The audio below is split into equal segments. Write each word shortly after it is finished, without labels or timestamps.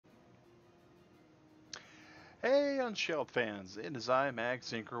Hey, Unshelled fans! It is I, Mag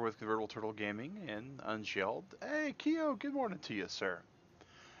Sinker with Convertible Turtle Gaming and Unshelled. Hey, Keo, good morning to you, sir.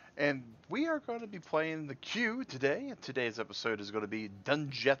 And we are going to be playing the queue today. And today's episode is going to be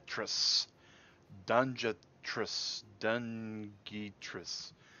Dungetris. Dungetris.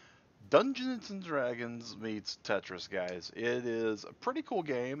 Dungeons and Dragons meets Tetris, guys. It is a pretty cool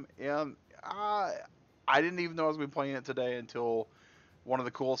game, and I didn't even know I was going to be playing it today until one of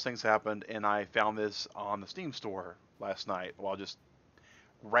the coolest things happened, and I found this on the Steam store last night while just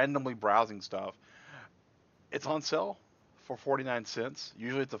randomly browsing stuff. It's on sale for 49 cents.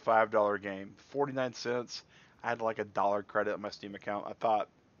 Usually it's a $5 game. 49 cents. I had like $1 credit on my Steam account. I thought,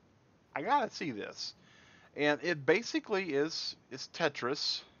 I gotta see this. And it basically is it's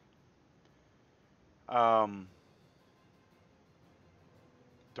Tetris. Um,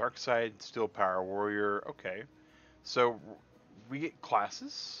 Dark Side, Steel Power Warrior. Okay. So we get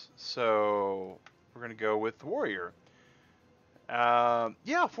classes. So we're gonna go with Warrior.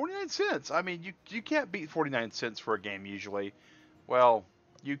 Yeah, 49 cents. I mean, you can't beat 49 cents for a game usually. Well,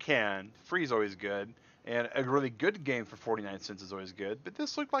 you can. Free's always good, and a really good game for 49 cents is always good. But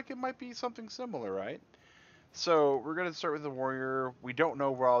this looked like it might be something similar, right? So we're gonna start with the warrior. We don't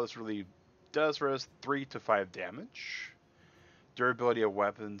know what all this really does for us. 3 to 5 damage. Durability of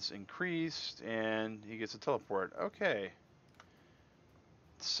weapons increased, and he gets a teleport. Okay.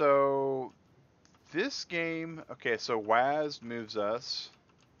 So this game, okay, so Waz moves us.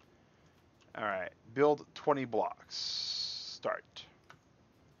 All right, build 20 blocks. Start.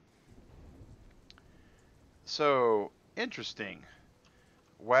 So, interesting.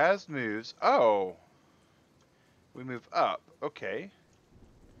 Waz moves. Oh, we move up. Okay.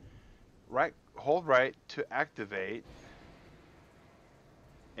 Right, hold right to activate,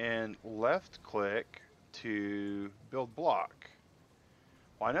 and left click to build block.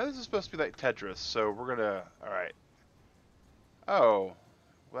 Well, I know this is supposed to be like Tetris, so we're gonna. All right. Oh,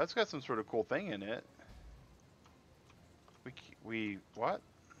 well, that's got some sort of cool thing in it. We what?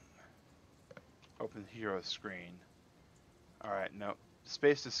 Open hero screen. All right, no.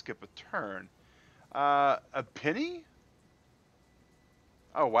 Space to skip a turn. A penny?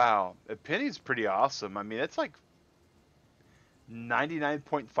 Oh wow, a penny's pretty awesome. I mean, that's like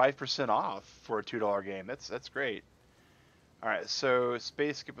 99.5% off for a $2 game. That's great. All right, so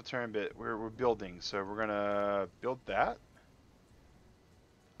space skip a turn bit. We're building, so we're gonna build that.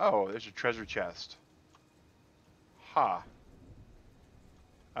 Oh, there's a treasure chest. Ha.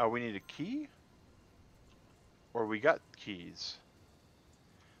 Oh, we need a key, or we got keys.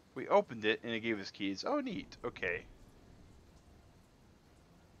 We opened it and it gave us keys. Oh, neat. Okay.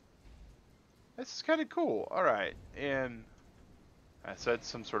 This is kind of cool. All right, and I said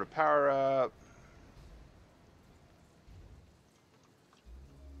some sort of power up.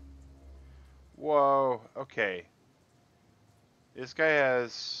 Whoa. Okay. This guy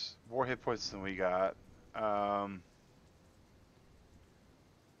has more hit points than we got. Um,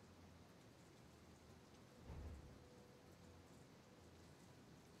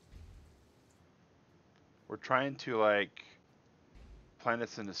 we're trying to like plan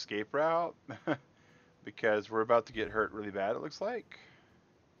us an escape route because we're about to get hurt really bad. It looks like.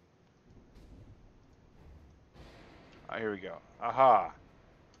 Here we go. Aha.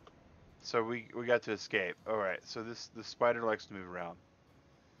 So we got to escape. All right. So this spider likes to move around.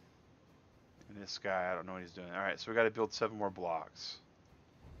 And this guy, I don't know what he's doing. All right. So we got to build 7 more blocks.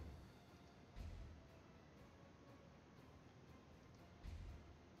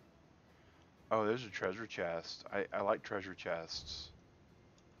 Oh, there's a treasure chest. I like treasure chests.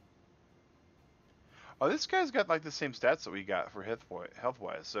 Oh, this guy's got like the same stats that we got for health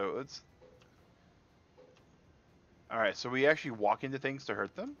wise. So let's. All right. So we actually walk into things to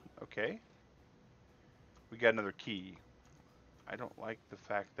hurt them. Okay. We got another key. I don't like the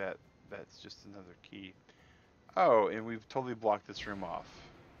fact that that's just another key. Oh, and we've totally blocked this room off.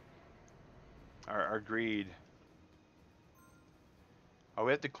 Our greed. Oh,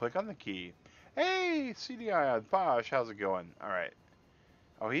 we have to click on the key. Hey, CDI on Posh, how's it going? All right.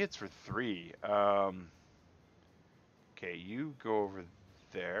 Oh, he hits for 3. Okay, you go over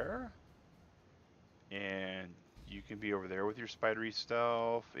there, and you can be over there with your spidery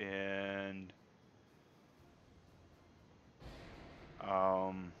stuff, and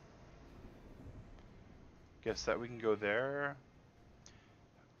um, guess that we can go there.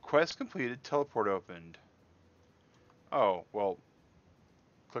 Quest completed. Teleport opened. Oh, well,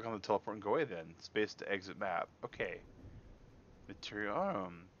 click on the teleport and go away then. Space to exit map. Okay.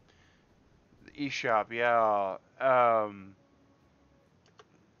 Material. The eShop. Yeah.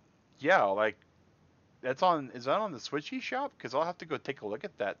 Yeah. Like that's on. Is that on the Switch eShop? Because I'll have to go take a look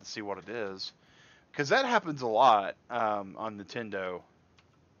at that to see what it is. Because that happens a lot on Nintendo.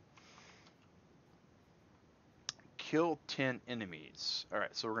 Kill 10 enemies.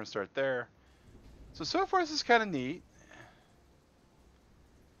 Alright, so we're going to start there. So far this is kind of neat.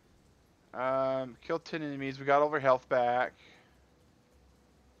 Kill 10 enemies. We got all our health back.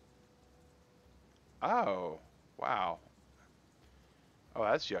 Oh, wow. Oh,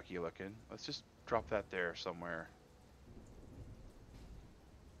 that's yucky looking. Let's just drop that there somewhere.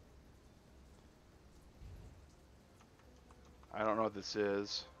 I don't know what this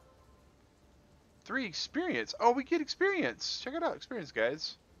is. 3 experience. Oh, we get experience. Check it out. Experience,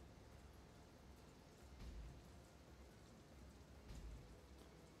 guys.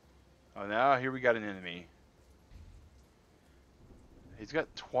 Oh, now here we got an enemy. He's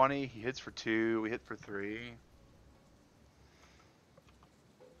got 20. He hits for 2. We hit for 3.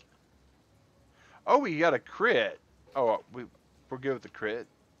 Oh, we got a crit. Oh, we're good with the crit.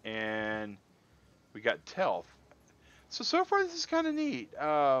 And we got Telf. So far this is kind of neat.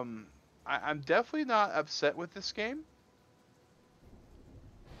 I'm definitely not upset with this game.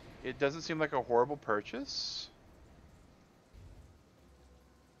 It doesn't seem like a horrible purchase.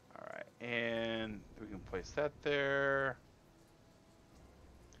 Alright, and we can place that there.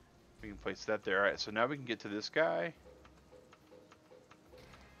 We can place that there. Alright, so now we can get to this guy.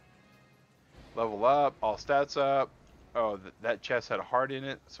 Level up, all stats up. Oh, that chest had a heart in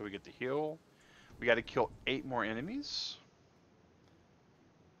it, so we get to heal. We got to kill 8 more enemies.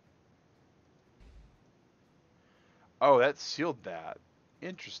 Oh, that sealed that.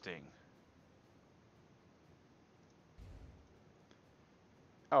 Interesting.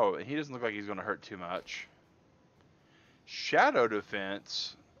 Oh, he doesn't look like he's going to hurt too much. Shadow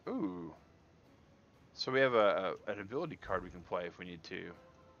defense. Ooh. So we have an ability card we can play if we need to.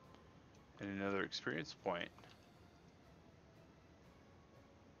 And another experience point.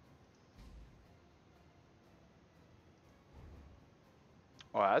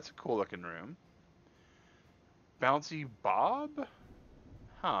 Oh, that's a cool looking room. Bouncy Bob?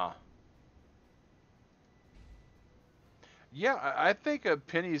 Huh. Yeah, I think a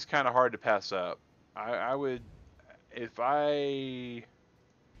penny's kind of hard to pass up. I would, if I...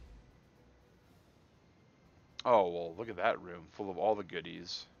 Oh, well, look at that room full of all the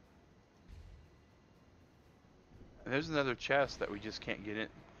goodies. And there's another chest that we just can't get in.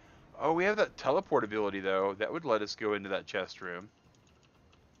 Oh, we have that teleport ability, though. That would let us go into that chest room.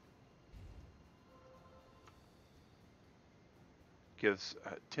 Gives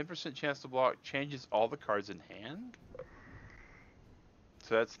a 10% chance to block, changes all the cards in hand.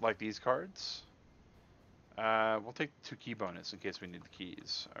 So that's like these cards. We'll take 2 key bonus in case we need the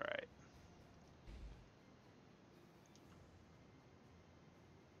keys. Alright.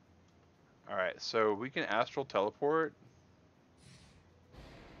 Alright, so we can astral teleport.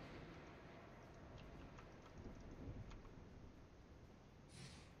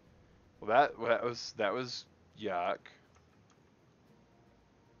 Well, that was yuck.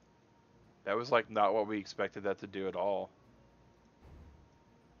 That was like not what we expected that to do at all.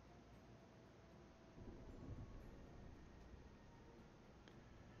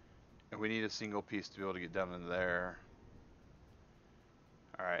 And we need a single piece to be able to get down into there.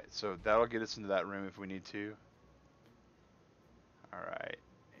 Alright, so that'll get us into that room if we need to. Alright,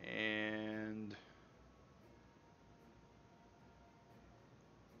 and...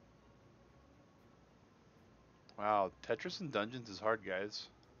 Wow, Tetris in Dungeons is hard, guys.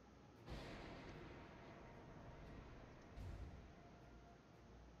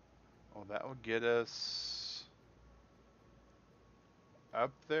 Well, that will get us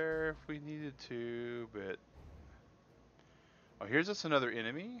up there if we needed to, but... Oh, here's us another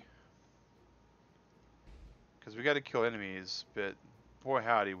enemy. Because we got to kill enemies, but boy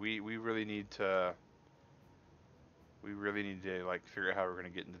howdy, we really need to... We really need to, like, figure out how we're going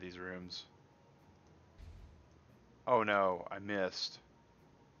to get into these rooms. Oh no, I missed.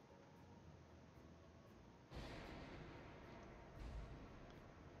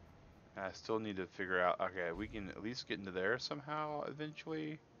 I still need to figure out... Okay, we can at least get into there somehow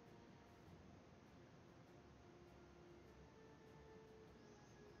eventually.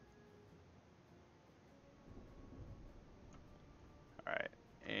 Alright,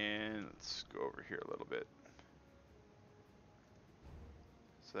 and let's go over here a little bit.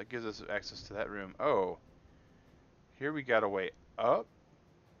 So that gives us access to that room. Oh, here we got a way up,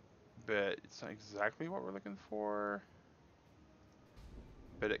 but it's not exactly what we're looking for.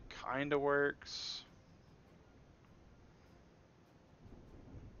 But it kind of works.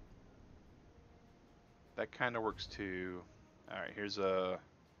 That kind of works too. Alright, here's a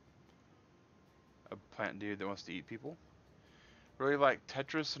plant dude that wants to eat people. really like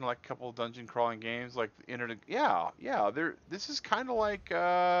Tetris and like a couple of dungeon crawling games, like the internet. Yeah, yeah. This is kind of like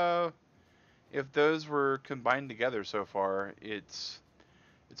if those were combined together so far, it's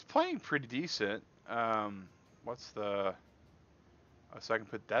playing pretty decent. What's the? Oh, so I can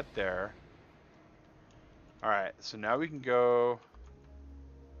put that there. All right. So now we can go.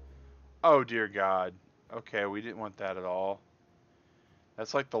 Oh dear God. Okay, we didn't want that at all.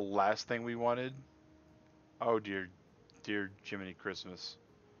 That's like the last thing we wanted. Oh dear, dear Jiminy Christmas.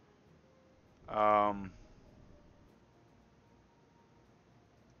 Um.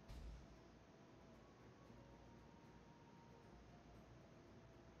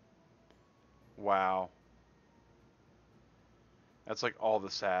 Wow. That's like all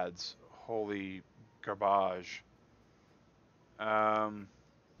the sads. Holy garbage. Um.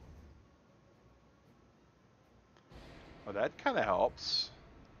 Oh, that kind of helps.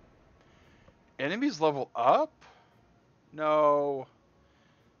 Enemies level up? No.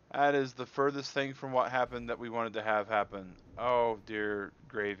 That is the furthest thing from what happened that we wanted to have happen. Oh, dear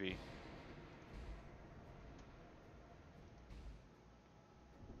gravy.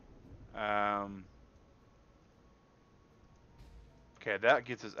 Um. Okay, that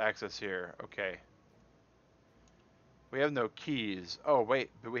gets us access here. Okay. We have no keys. Oh, wait,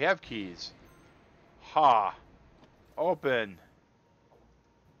 but we have keys. Ha. Open.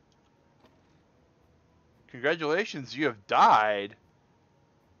 Congratulations, you have died.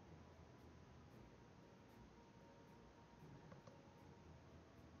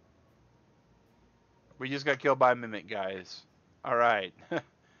 We just got killed by a mimic, guys. Alright.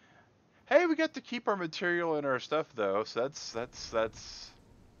 Hey, we got to keep our material and our stuff, though, so that's...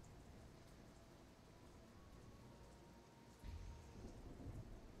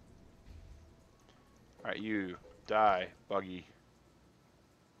 Alright, you. Die, buggy.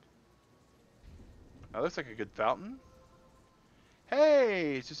 That looks like a good fountain.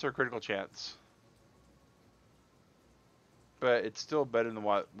 Hey, it's just our critical chance. But it's still better than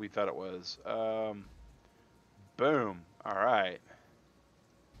what we thought it was. Boom. Alright.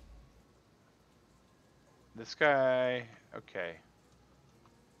 This guy... Okay.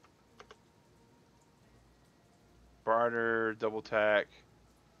 Barter, double tack.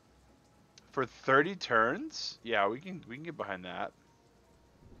 For 30 turns? Yeah, we can get behind that.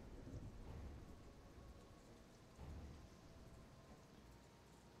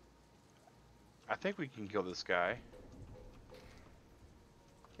 I think we can kill this guy.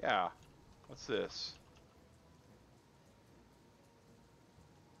 Yeah. What's this?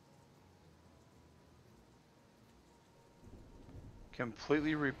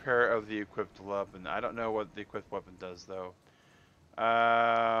 Completely repair of the equipped weapon. I don't know what the equipped weapon does, though.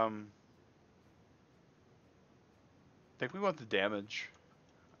 I think we want the damage.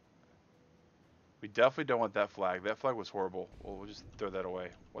 We definitely don't want that flag. That flag was horrible. We'll just throw that away.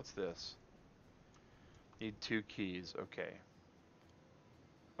 What's this? Need 2 keys. Okay.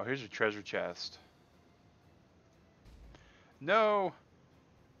 Oh, here's your treasure chest. No!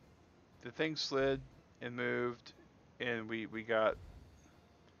 The thing slid and moved, and we got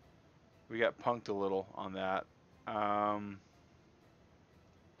punked a little on that.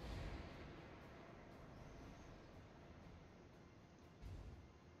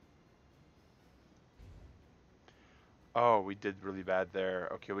 Oh, we did really bad there.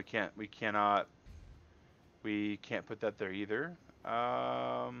 Okay, we can't put that there either.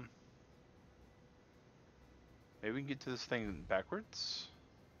 Maybe we can get to this thing backwards.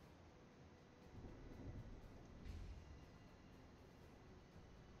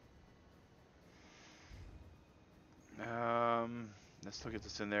 Let's look at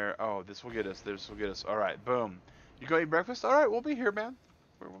this in there. Oh, this will get us. This will get us. All right, boom. You go eat breakfast? All right, we'll be here, man.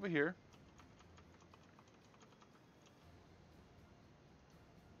 We'll be here.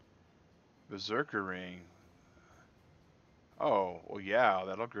 Berserker ring. Oh, well, yeah,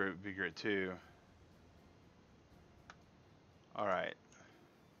 that'll be great too. All right.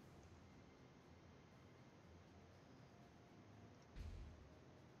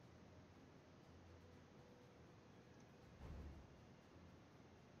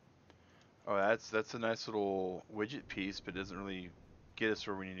 Oh, that's a nice little widget piece, but it doesn't really get us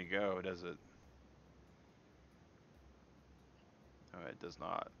where we need to go, does it? Oh, it does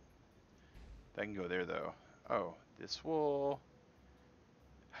not. That can go there, though. Oh, this will...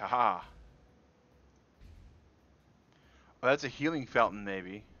 Haha. Oh, that's a healing fountain,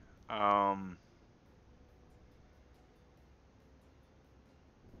 maybe. Boy,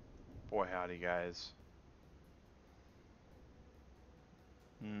 howdy, guys.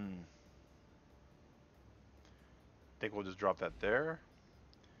 Think we'll just drop that there.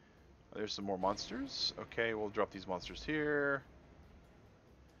 There's some more monsters. Okay, we'll drop these monsters here.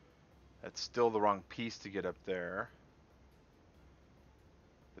 That's still the wrong piece to get up there.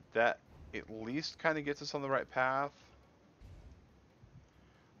 But that at least kind of gets us on the right path.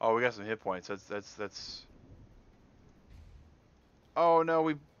 Oh, we got some hit points. That's. Oh no,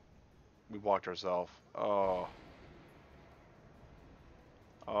 we blocked ourselves. Oh.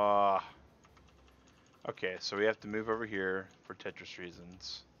 Okay, so we have to move over here for Tetris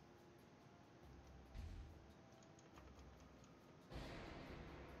reasons.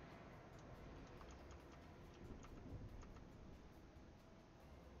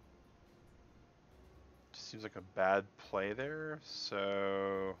 Just seems like a bad play there,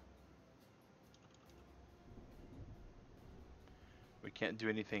 so we can't do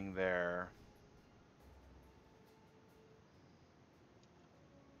anything there.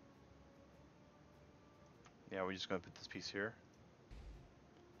 Yeah, we're just gonna put this piece here.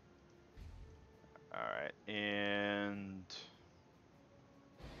 Alright, and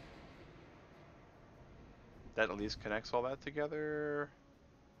that at least connects all that together.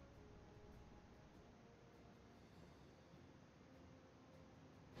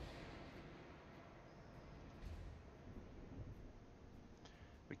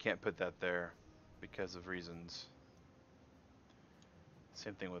 We can't put that there because of reasons.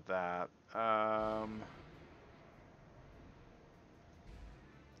 Same thing with that.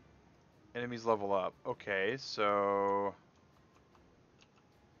 Enemies level up. Okay, so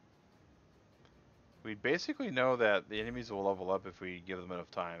we basically know that the enemies will level up if we give them enough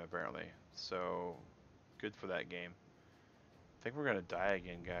time, apparently. So, good for that game. I think we're gonna die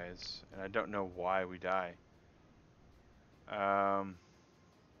again, guys, and I don't know why we die.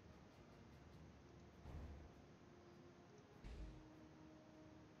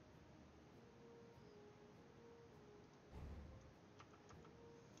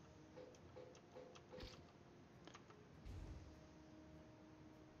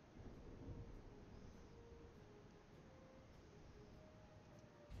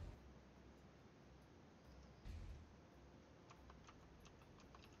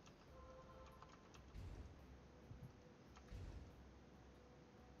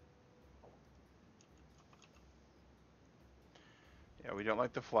 Yeah, we don't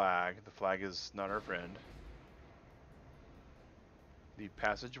like the flag. The flag is not our friend. The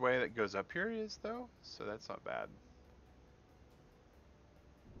passageway that goes up here is, though, so that's not bad.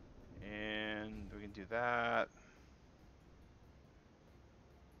 And we can do that.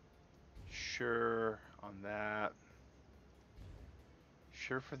 Sure on that.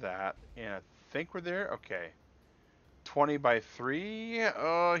 Sure for that. And I think we're there. Okay. 20 by 3.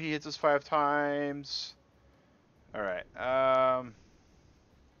 Oh, he hits us 5 times. Alright.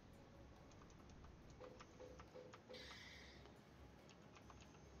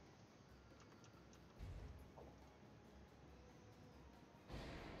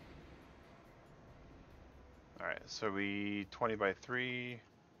 Alright, so we 20 by 3.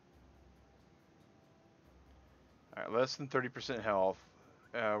 Alright, less than 30% health.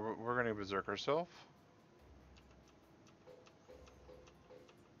 We're going to berserk ourselves.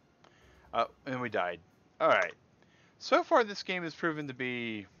 And we died. Alright. So far, this game has proven to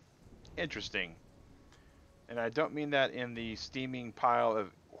be interesting. And I don't mean that in the steaming pile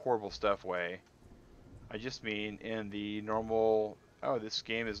of horrible stuff way. I just mean in the normal, oh, this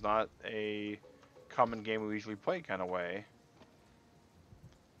game is not a common game we usually play kind of way.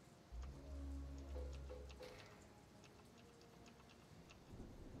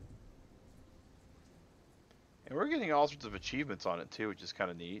 And we're getting all sorts of achievements on it too, which is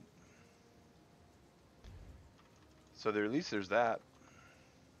kind of neat. So there, at least there's that.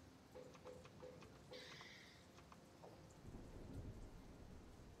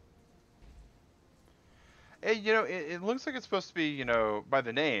 And, you know, it looks like it's supposed to be, you know, by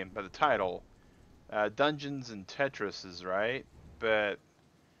the name, by the title, Dungeons and Tetris is right, but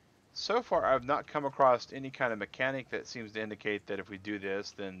so far I've not come across any kind of mechanic that seems to indicate that if we do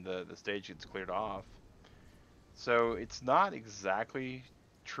this, then the stage gets cleared off. So it's not exactly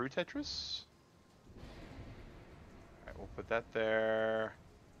true Tetris. Alright, we'll put that there.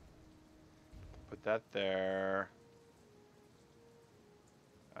 Put that there.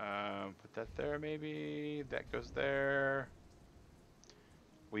 Put that there maybe. That goes there.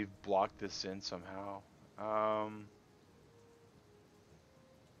 We've blocked this in somehow.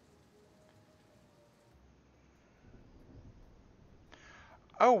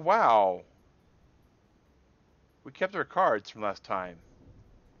 Oh wow. We kept our cards from last time.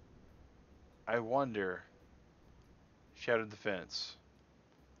 I wonder. Shattered defense.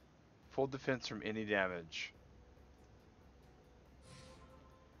 Full defense from any damage.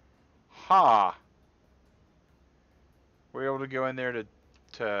 Ha! We're able to go in there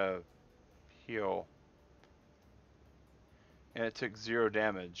to heal. And it took 0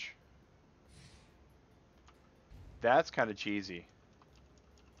 damage. That's kind of cheesy.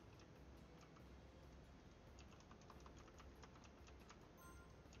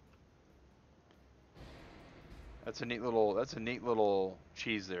 That's a neat little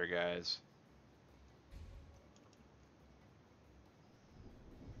cheese there, guys.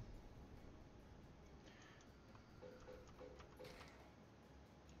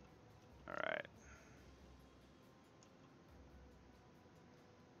 All right.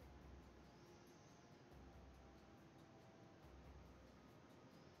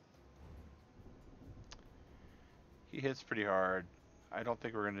 He hits pretty hard. I don't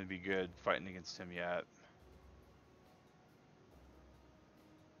think we're going to be good fighting against him yet.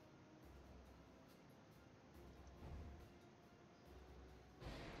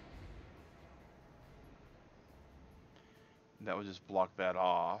 That would just block that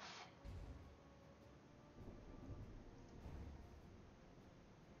off.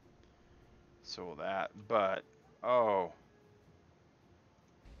 So will that, but oh,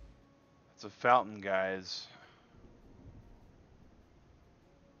 it's a fountain, guys.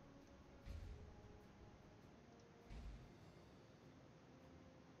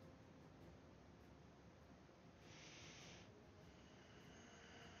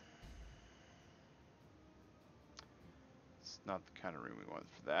 It's not the kind of room we want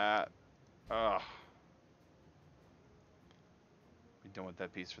for that. Ugh. We don't want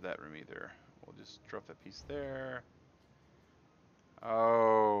that piece for that room either. We'll just drop that piece there.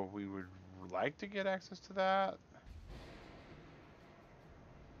 Oh, we would like to get access to that.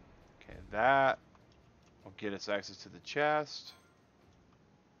 Okay, that will get us access to the chest.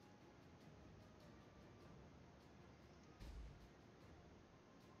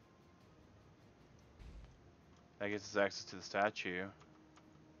 That gets us access to the statue.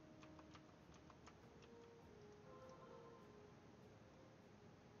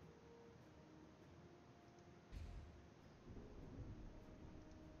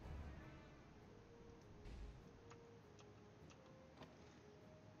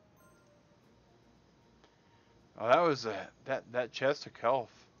 Oh, that was that chest took health.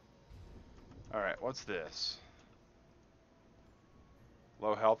 All right, what's this?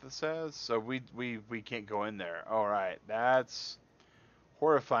 Low health, it says. So we can't go in there. All right, that's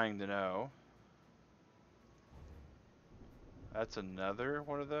horrifying to know. That's another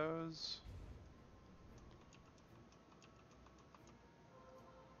one of those.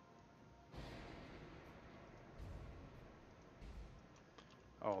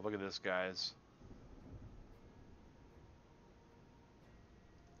 Oh, look at this, guys.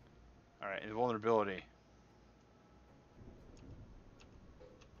 All right, invulnerability.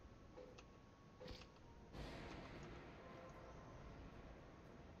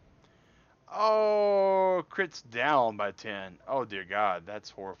 Oh, crits down by 10. Oh, dear God, that's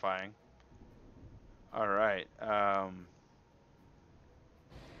horrifying. All right.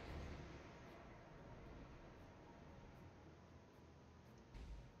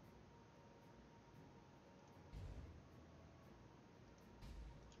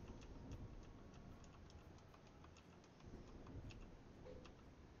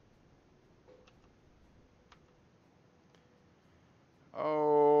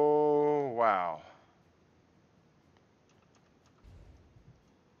 Oh, wow.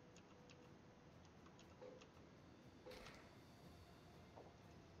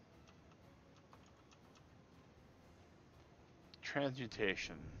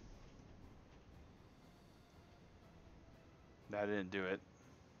 Transmutation. That didn't do it.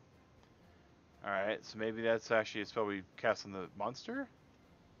 Alright, so maybe that's actually a spell we cast on the monster?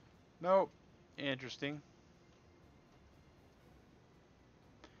 Nope. Interesting.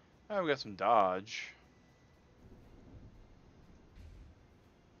 Oh, we got some dodge.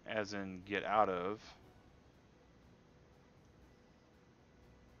 As in, get out of.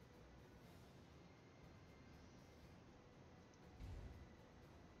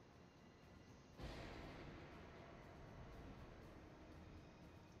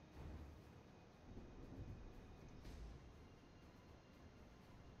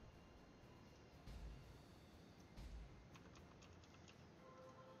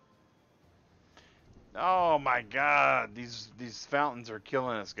 Oh my God, these fountains are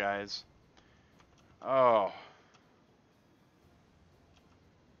killing us, guys. Oh.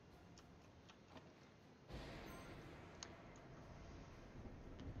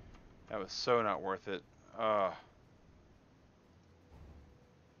 That was so not worth it.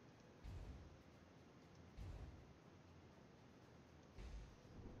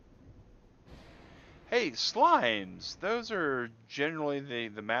 Hey, slimes! Those are generally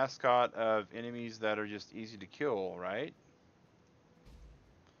the mascot of enemies that are just easy to kill, right?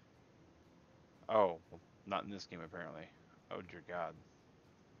 Oh, well, not in this game apparently. Oh dear God.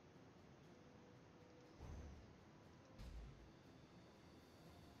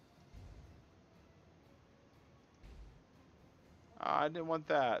 I didn't want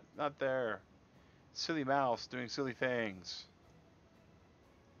that. Not there. Silly mouse doing silly things.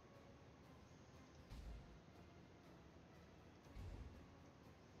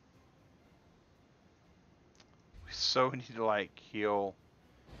 We so need to like heal.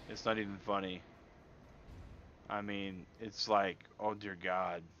 It's not even funny. I mean, it's like, oh dear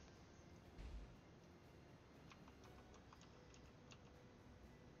God.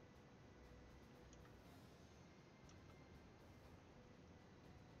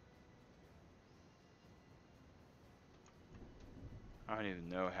 I don't even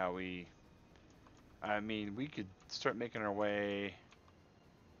know how we. I mean, we could start making our way.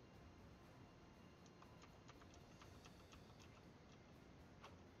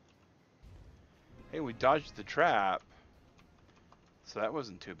 Hey, we dodged the trap, so that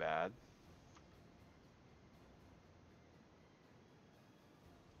wasn't too bad.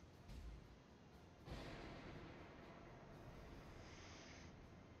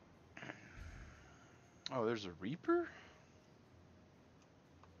 Oh, there's a Reaper?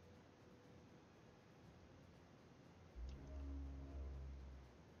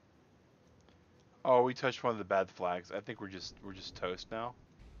 Oh, we touched one of the bad flags. I think we're just toast now.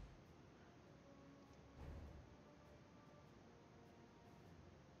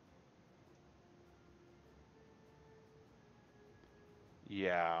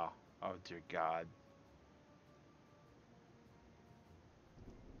 Yeah. Oh dear God.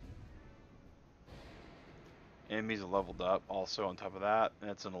 Enemies are leveled up also on top of that.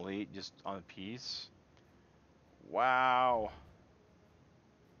 That's an elite just on a piece. Wow.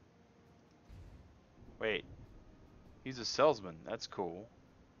 Wait. He's a salesman. That's cool.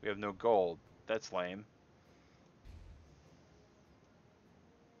 We have no gold. That's lame.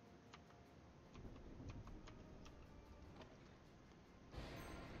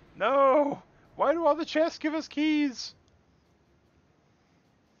 No! Why do all the chests give us keys?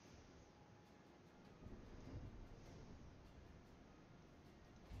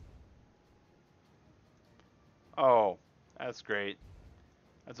 Oh, that's great.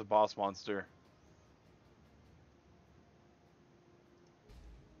 That's a boss monster.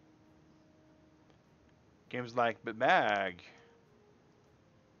 Games like but Mag.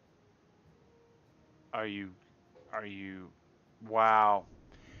 Are you are you wow.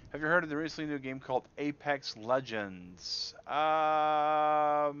 Have you heard of the recently new game called Apex Legends?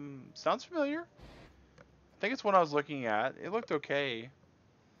 Sounds familiar. I think it's one I was looking at. It looked okay.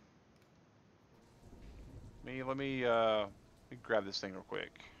 Let me grab this thing real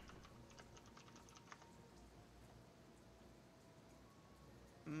quick.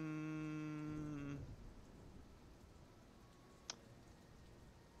 Mm,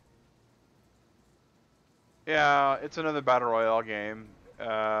 yeah, it's another battle royale game.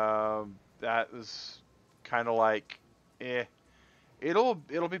 That was kind of like, eh. It'll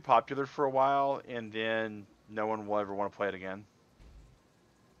be popular for a while, and then no one will ever want to play it again.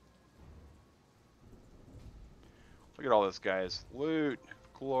 Look at all this, guys. Loot,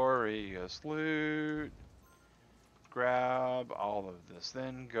 glorious loot. Grab all of this,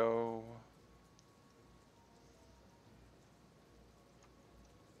 then go.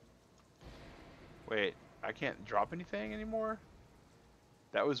 Wait, I can't drop anything anymore?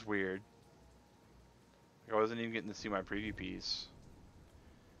 That was weird. I wasn't even getting to see my preview piece.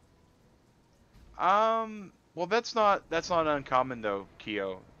 Well, that's not uncommon though,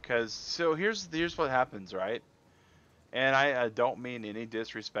 Keo. Cause so here's what happens, right? And I don't mean any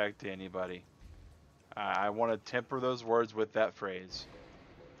disrespect to anybody. I want to temper those words with that phrase.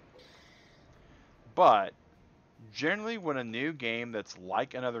 But generally, when a new game that's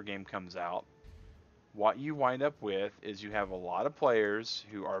like another game comes out, what you wind up with is you have a lot of players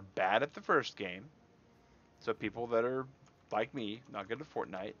who are bad at the first game. So people that are like me, not good at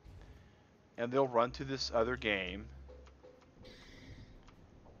Fortnite, and they'll run to this other game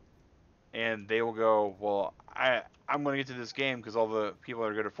and they will go, well, I'm going to get to this game because all the people that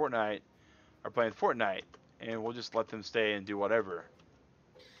are good at Fortnite are playing Fortnite, and we'll just let them stay and do whatever.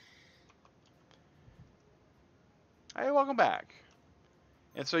 Hey, welcome back.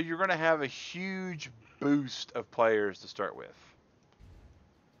 And so you're going to have a huge boost of players to start with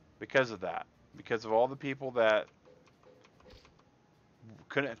because of that, because of all the people that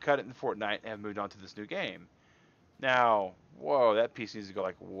couldn't cut it in Fortnite and have moved on to this new game. Now, whoa, that piece needs to go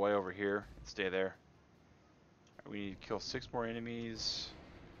like way over here and stay there. We need to kill 6 more enemies.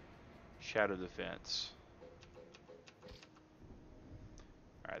 Shadow defense.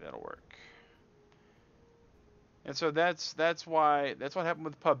 Alright, that'll work. And so that's what happened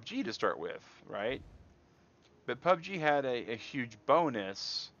with PUBG to start with, right? But PUBG had a huge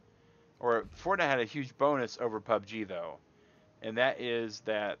bonus, or Fortnite had a huge bonus over PUBG though, and that is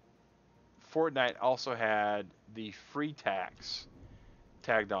that Fortnite also had the free tax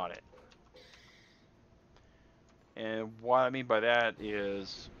tagged on it. And what I mean by that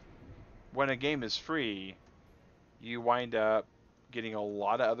is when a game is free, you wind up getting a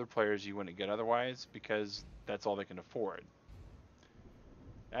lot of other players you wouldn't get otherwise because that's all they can afford.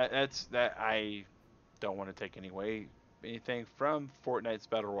 That I don't want to take anything from Fortnite's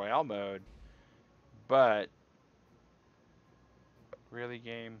Battle Royale mode, but really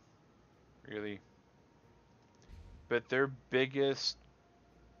game, really. But their biggest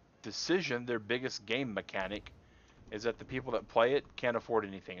decision, their biggest game mechanic, is that the people that play it can't afford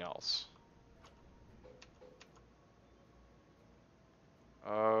anything else.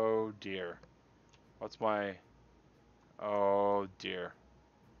 Oh dear. What's my... Oh dear.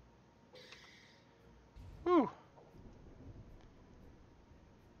 Whew.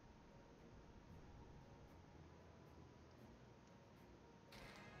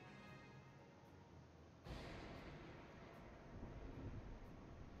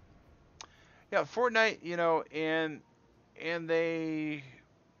 Yeah, Fortnite, and they...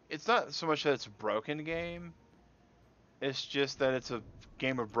 It's not so much that it's a broken game, it's just that it's a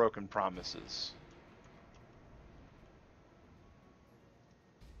game of broken promises.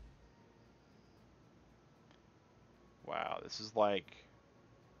 Wow, this is like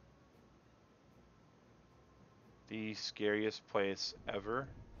the scariest place ever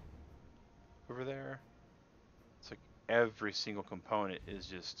over there. It's like every single component is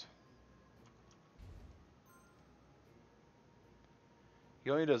just... He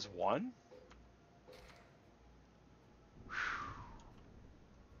only does one?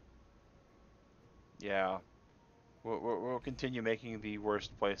 Yeah. We'll continue making the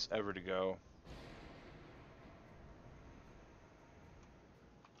worst place ever to go.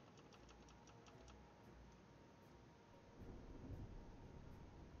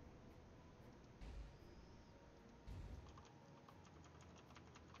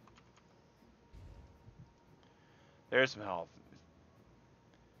 There's some health.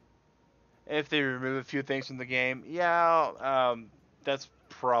 If they remove a few things from the game, yeah, that's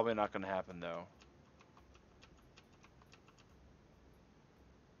probably not going to happen though.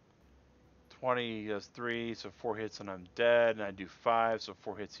 20 does 3, so 4 hits and I'm dead, and I do 5, so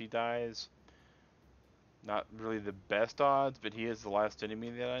 4 hits he dies. Not really the best odds, but he is the last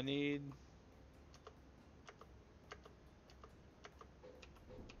enemy that I need.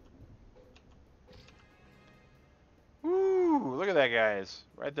 Woo! Look at that, guys.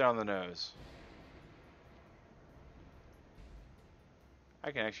 Right there on the nose. I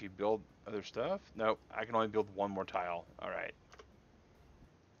can actually build other stuff. Nope, I can only build one more tile. Alright.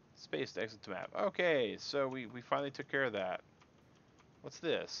 Space to exit to map. Okay, so we finally took care of that. What's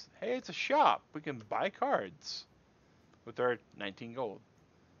this? Hey, it's a shop. We can buy cards with our 19 gold,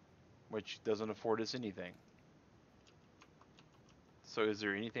 which doesn't afford us anything. So is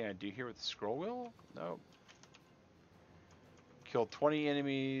there anything I do here with the scroll wheel? No. Kill 20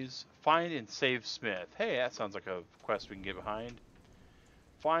 enemies. Find and save Smith. Hey, that sounds like a quest we can get behind.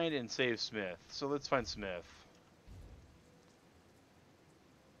 Find and save Smith. So let's find Smith.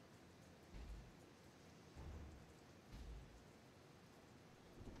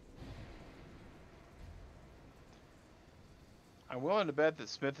 I'm willing to bet that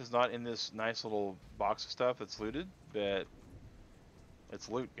Smith is not in this nice little box of stuff that's looted, but it's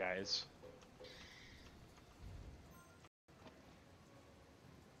loot, guys.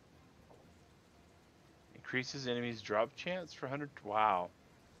 Increases enemies drop chance for 100. Wow.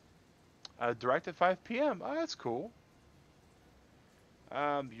 Direct at 5 p.m. Oh, that's cool.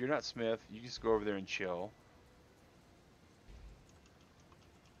 You're not Smith. You just go over there and chill.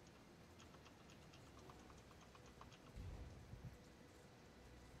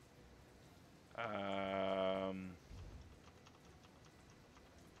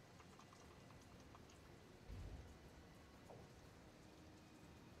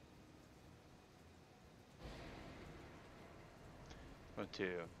 What to?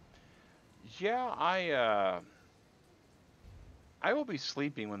 Yeah, I will be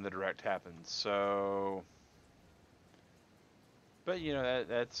sleeping when the direct happens. So, but you know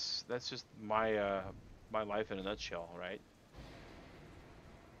that's just my my life in a nutshell, right?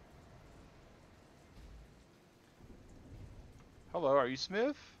 Hello, are you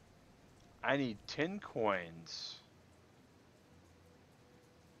Smith? I need 10 coins.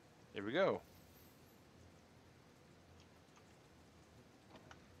 There we go.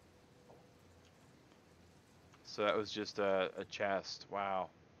 So that was just a chest. Wow.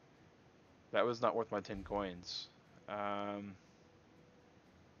 That was not worth my 10 coins. Um,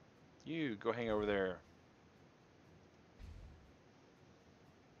 you go hang over there.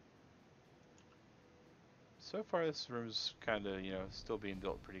 So far, this room's kind of, still being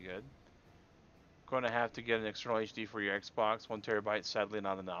built pretty good. Going to have to get an external HD for your Xbox. 1 terabyte, sadly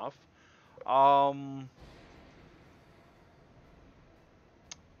not enough. Um,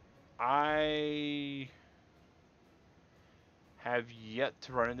 I have yet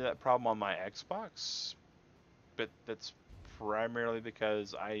to run into that problem on my Xbox, but that's primarily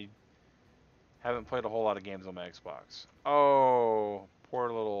because I haven't played a whole lot of games on my Xbox. Oh, poor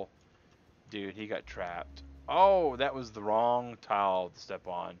little dude, he got trapped. Oh, that was the wrong tile to step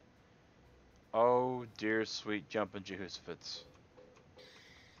on. Oh, dear sweet jumping Jehoshaphat's.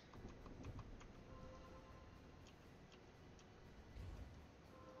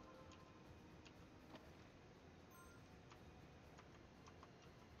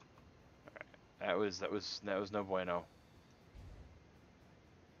 That was no bueno.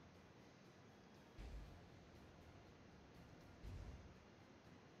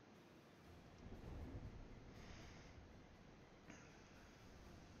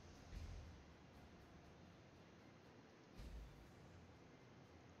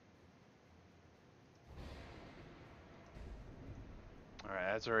 All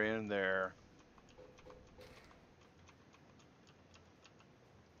right, that's our end there.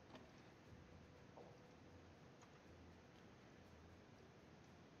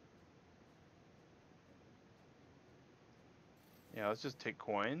 Yeah, let's just take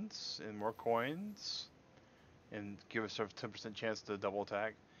coins and more coins and give us a 10% chance to double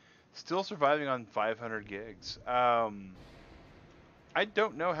attack. Still surviving on 500 gigs. I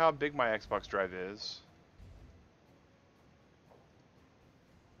don't know how big my Xbox drive is,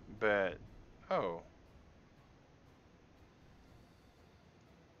 but oh,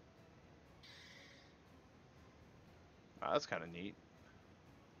 wow, that's kind of neat.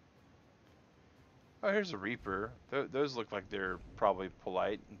 Oh, here's a Reaper. Those look like they're probably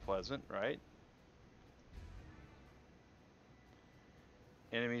polite and pleasant, right?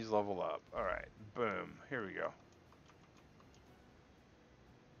 Enemies level up. All right, boom. Here we go.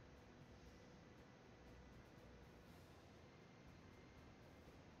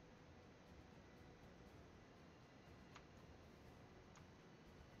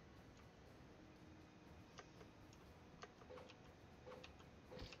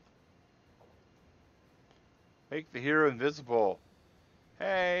 Make the hero invisible.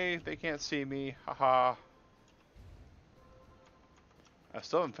 Hey, they can't see me. Haha. I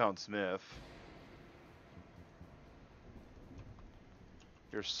still haven't found Smith.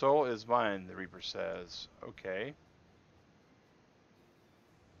 Your soul is mine, the Reaper says. Okay.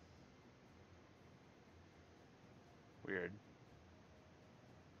 Weird.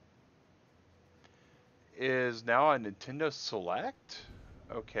 Is now a Nintendo Select?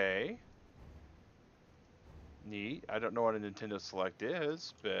 Okay. Neat. I don't know what a Nintendo Select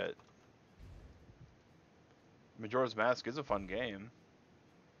is, but Majora's Mask is a fun game.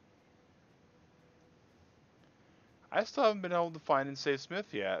 I still haven't been able to find and save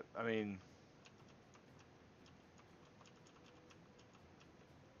Smith yet. I mean,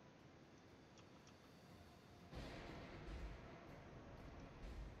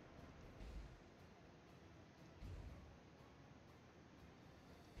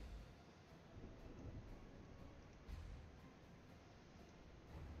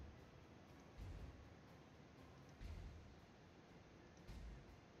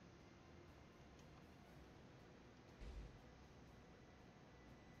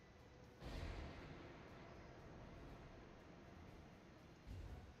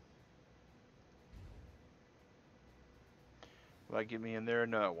 will that get me in there?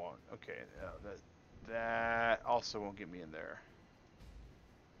 No, it won't. Okay, no, that also won't get me in there.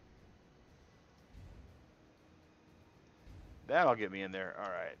 That'll get me in there. All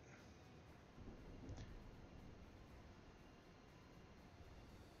right.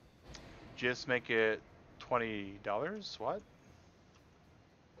 Just make it $20. What?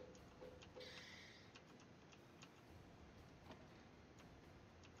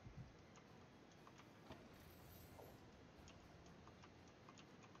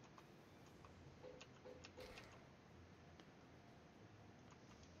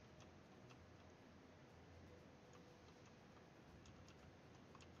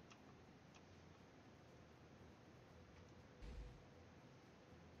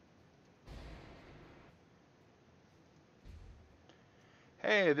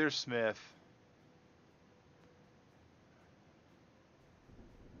 Hey, there's Smith.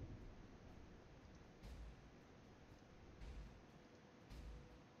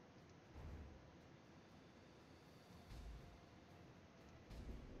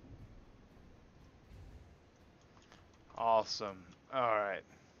 Awesome. All right.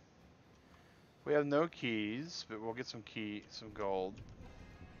 We have no keys, but we'll get some gold.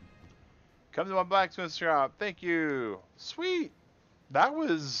 Come to my blacksmith shop. Thank you. Sweet. That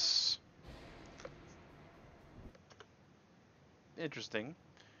was interesting.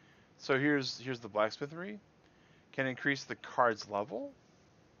 So here's the blacksmithery. Can increase the card's level.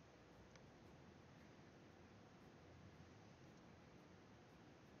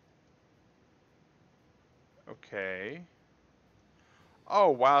 Okay. Oh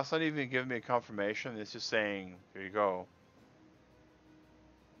wow, it's not even giving me a confirmation. It's just saying, here you go.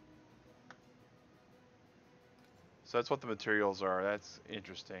 So that's what the materials are. That's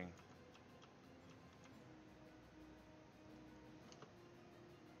interesting.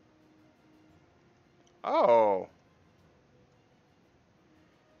 Oh.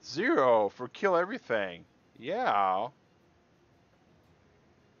 0 for kill everything. Yeah.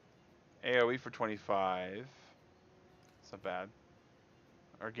 AoE for 25. It's not bad.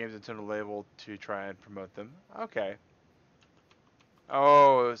 Our game's intended label to try and promote them. Okay.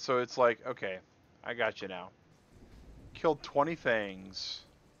 Oh, so it's like, okay. I got you now. Killed 20 things.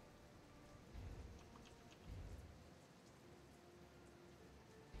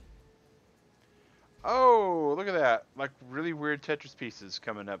 Oh, look at that. Like really weird Tetris pieces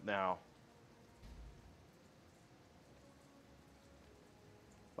coming up now.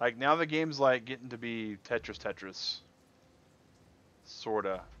 Like now the game's like getting to be Tetris.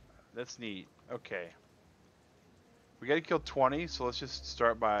 Sorta. That's neat. Okay. We gotta kill 20, so let's just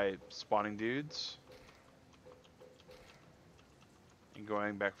start by spawning dudes. And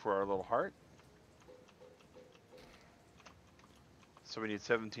going back for our little heart. So we need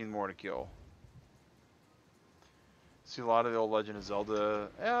 17 more to kill. See a lot of the old Legend of Zelda.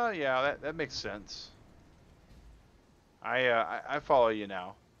 Yeah, that makes sense. I follow you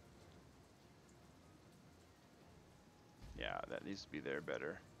now. Yeah, that needs to be there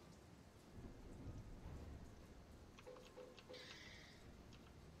better.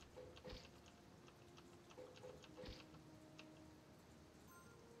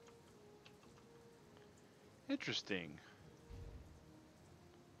 Interesting.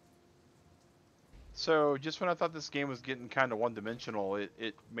 So just when I thought this game was getting kind of one-dimensional,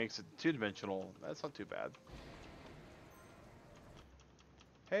 it makes it two-dimensional. That's not too bad.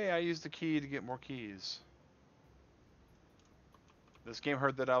 Hey, I used the key to get more keys. This game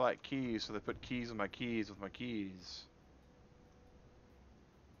heard that I like keys, so they put keys on my keys with my keys.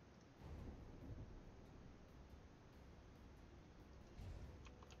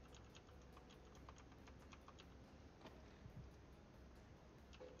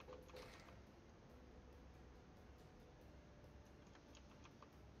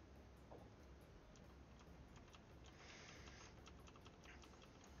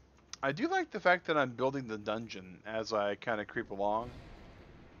 I do like the fact that I'm building the dungeon as I kind of creep along.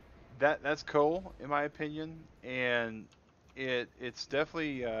 That's cool in my opinion, and it's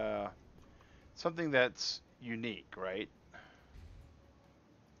definitely something that's unique, right?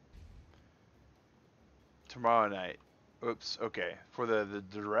 Tomorrow night. Oops. Okay, for the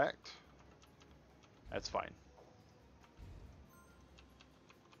direct, that's fine.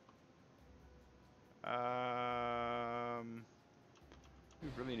 We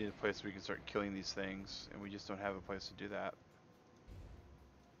really need a place where we can start killing these things, and we just don't have a place to do that.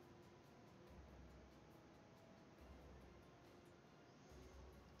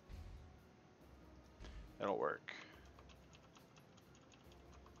 That'll work.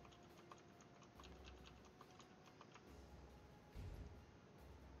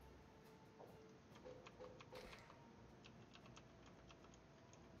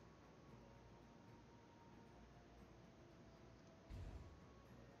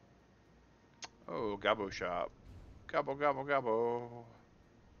 Oh, Gobbo Shop. Gobbo, gobbo, gobbo.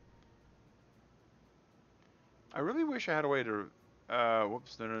 I really wish I had a way to...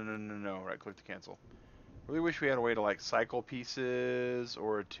 whoops, no. Right click to cancel. Really wish we had a way to, like, cycle pieces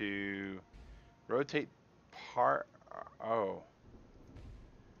or to rotate part... Oh.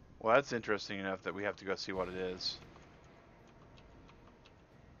 Well, that's interesting enough that we have to go see what it is.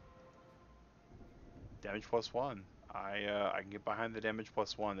 Damage +1. I can get behind the damage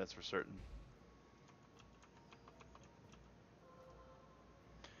 +1, that's for certain.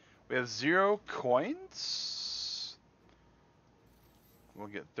 We have 0 coins. We'll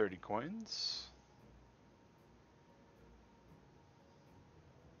get 30 coins.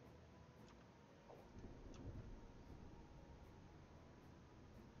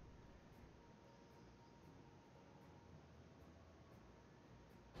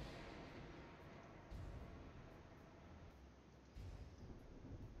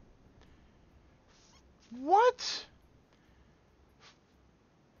 What?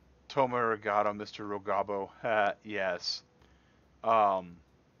 Toma Arigato, Mr. Rogabo. Yes. Um.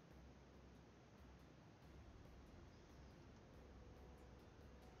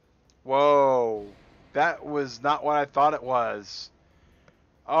 Whoa. That was not what I thought it was.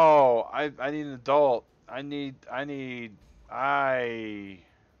 Oh, I need an adult. I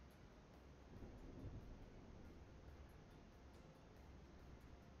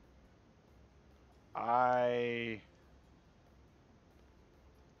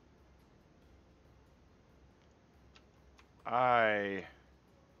I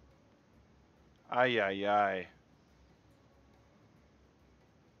I ay.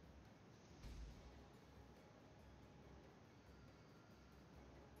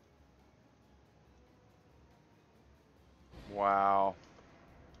 Wow.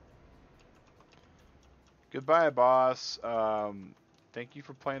 Goodbye, boss. Thank you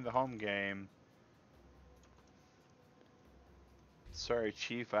for playing the home game. Sorry,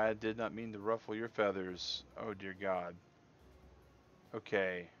 Chief, I did not mean to ruffle your feathers. Oh, dear God.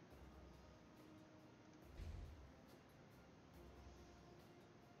 Okay.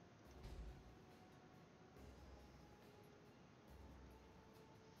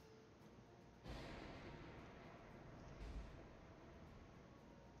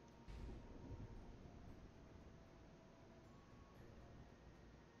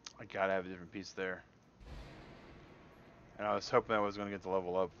 I gotta have a different piece there. And I was hoping I was going to get the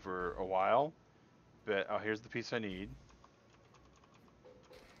level up for a while. But, oh, here's the piece I need.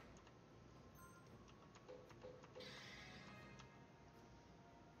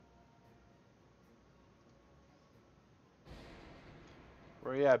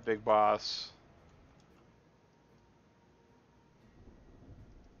 Where you at, big boss?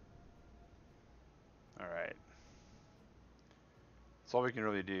 Alright. That's all we can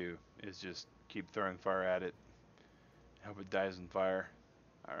really do, is just keep throwing fire at it. Hope it dies in fire.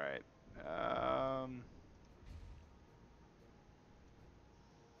 Alright.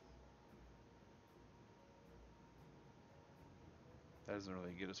 That doesn't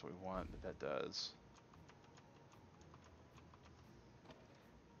really get us what we want, but that does.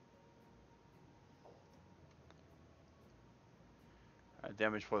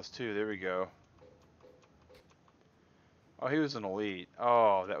 Damage +2, there we go. Oh, he was an elite.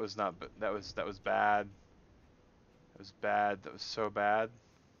 Oh, that was not, that was bad. That was bad. That was so bad.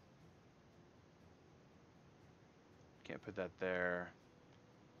 Can't put that there.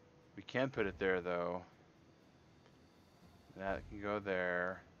 We can put it there though. That can go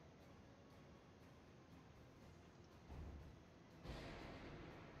there.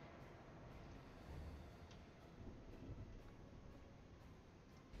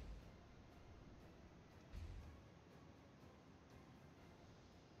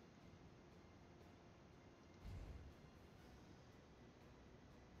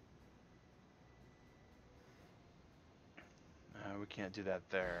 We can't do that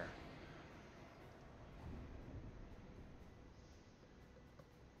there.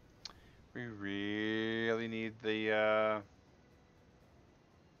 We really need the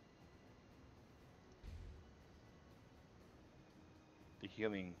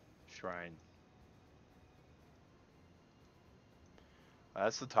healing shrine.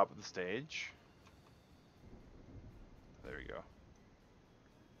 That's the top of the stage. There we go.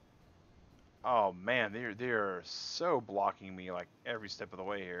 Oh man, they're so blocking me like every step of the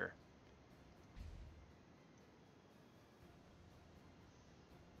way here.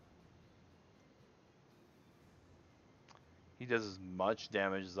 He does as much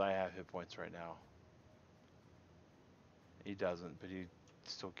damage as I have hit points right now. He doesn't, but he'd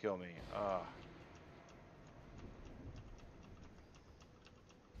still kill me.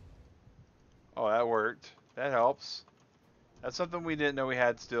 Oh, that worked. That helps. That's something we didn't know we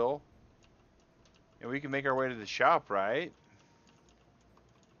had still. And we can make our way to the shop, right?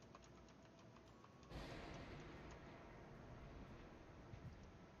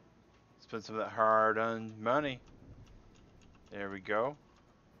 Spend some of that hard-earned money. There we go.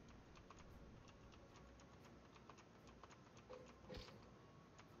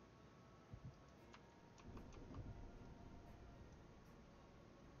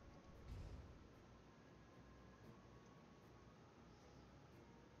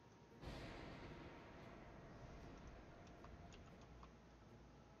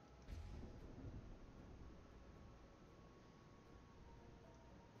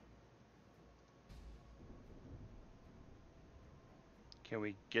 Can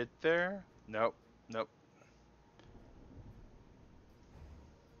we get there? Nope. Nope.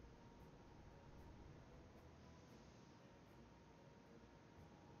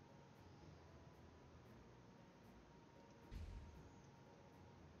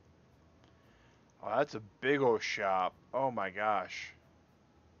 Oh, that's a big old shop. Oh my gosh.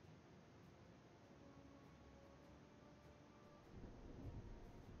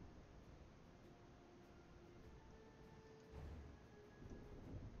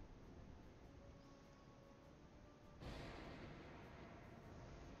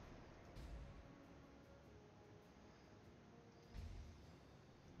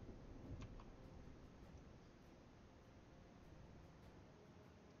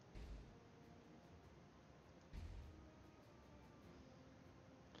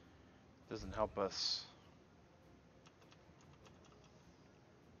 Doesn't help us.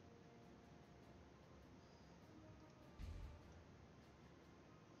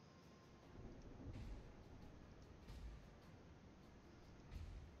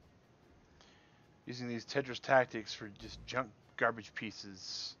 Using these Tetris tactics for just junk garbage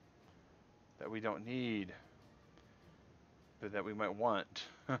pieces that we don't need, but that we might want.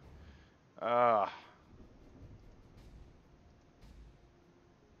 Ah.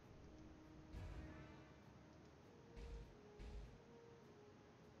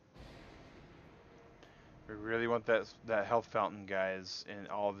 We really want that health fountain, guys, and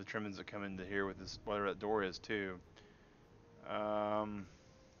all the trimmings that come into here with this, whatever that door is, too. Um,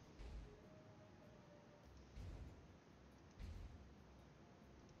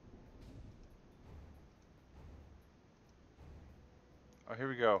 oh, here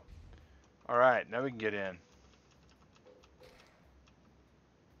we go. All right, now we can get in.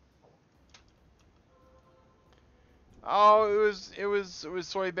 Oh, it was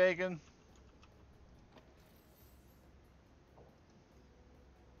soy bacon.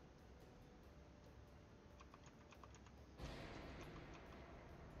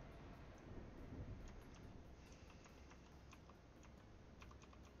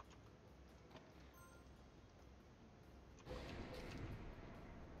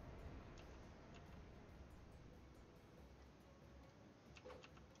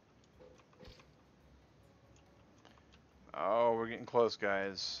 Oh, we're getting close,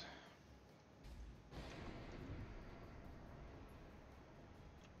 guys.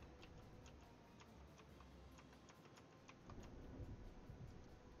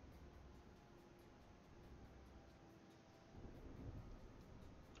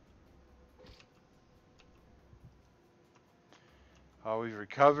 Oh, we've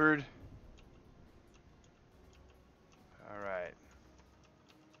recovered. All right.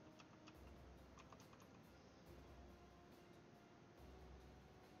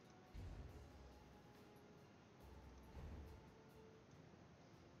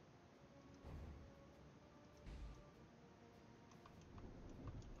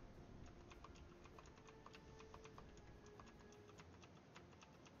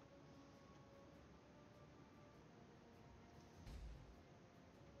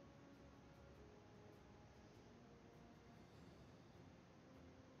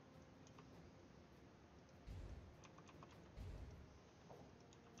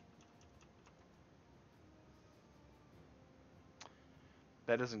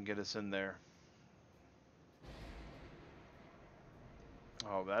 That doesn't get us in there.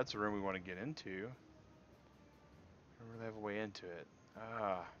 Oh, that's a room we want to get into. We really have a way into it.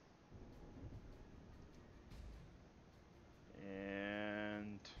 Ah.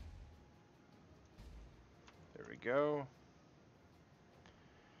 And there we go.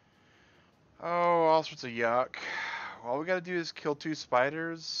 Oh, all sorts of yuck. All we gotta do is kill 2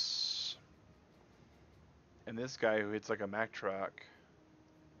 spiders. And this guy who hits like a Mack truck.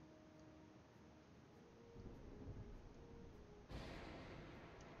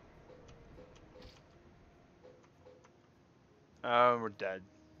 Oh, we're dead.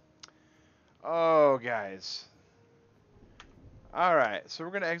 Oh, guys. Alright, so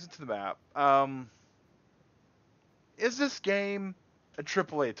we're gonna exit to the map. Is this game a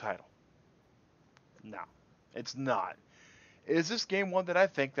AAA title? No, it's not. Is this game one that I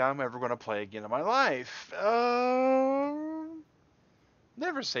think that I'm ever going to play again in my life?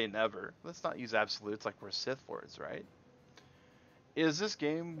 Never say never. Let's not use absolutes like we're Sith Lords, right? Is this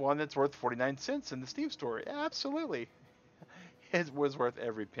game one that's worth 49 cents in the Steam store? Absolutely. It was worth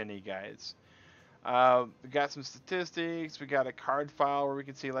every penny, guys. We got some statistics. We got a card file where we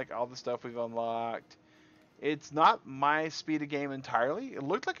can see like all the stuff we've unlocked. It's not my speed of game entirely. It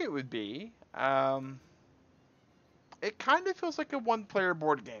looked like it would be. It kind of feels like a one-player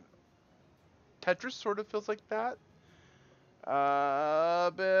board game. Tetris sort of feels like that.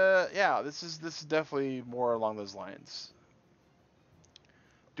 But yeah, this is definitely more along those lines.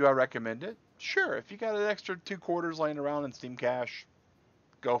 Do I recommend it? Sure. If you got an extra 2 quarters laying around in Steam Cash,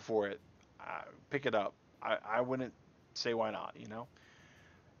 go for it. Pick it up. I wouldn't say why not. You know,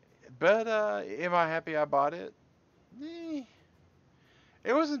 But am I happy I bought it? Eh,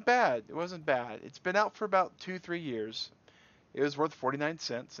 it wasn't bad. It wasn't bad. It's been out for about 2, 3 years. It was worth 49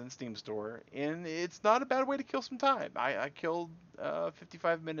 cents in Steam Store, and it's not a bad way to kill some time. I killed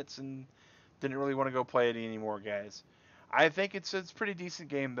 55 minutes and didn't really want to go play it anymore, guys. I think it's a pretty decent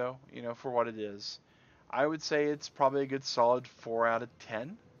game though, for what it is. I would say it's probably a good solid 4 out of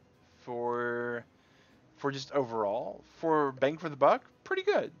 10 for just overall. For bang for the buck, pretty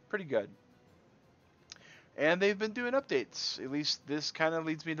good, pretty good. And they've been doing updates. At least this kind of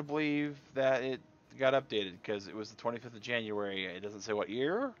leads me to believe that it got updated because it was the 25th of January. It doesn't say what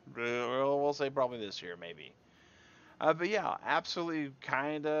year. We'll say probably this year, maybe. But yeah, absolutely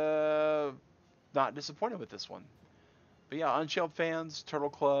kind of not disappointed with this one. But yeah, Unshelved fans, Turtle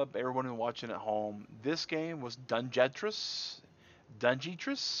Club, everyone who's watching at home, this game was Dungetris,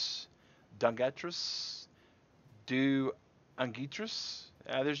 Dungetris, Do Ungetris.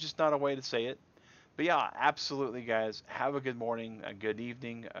 There's just not a way to say it. But yeah, absolutely, guys. Have a good morning, a good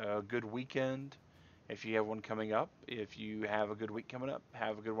evening, a good weekend. If you have one coming up, if you have a good week coming up,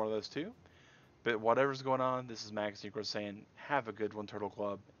 have a good one of those too. But whatever's going on, this is Max Negro saying, have a good one, Turtle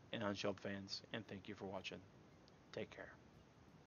Club and Unshelved fans, and thank you for watching. Take care.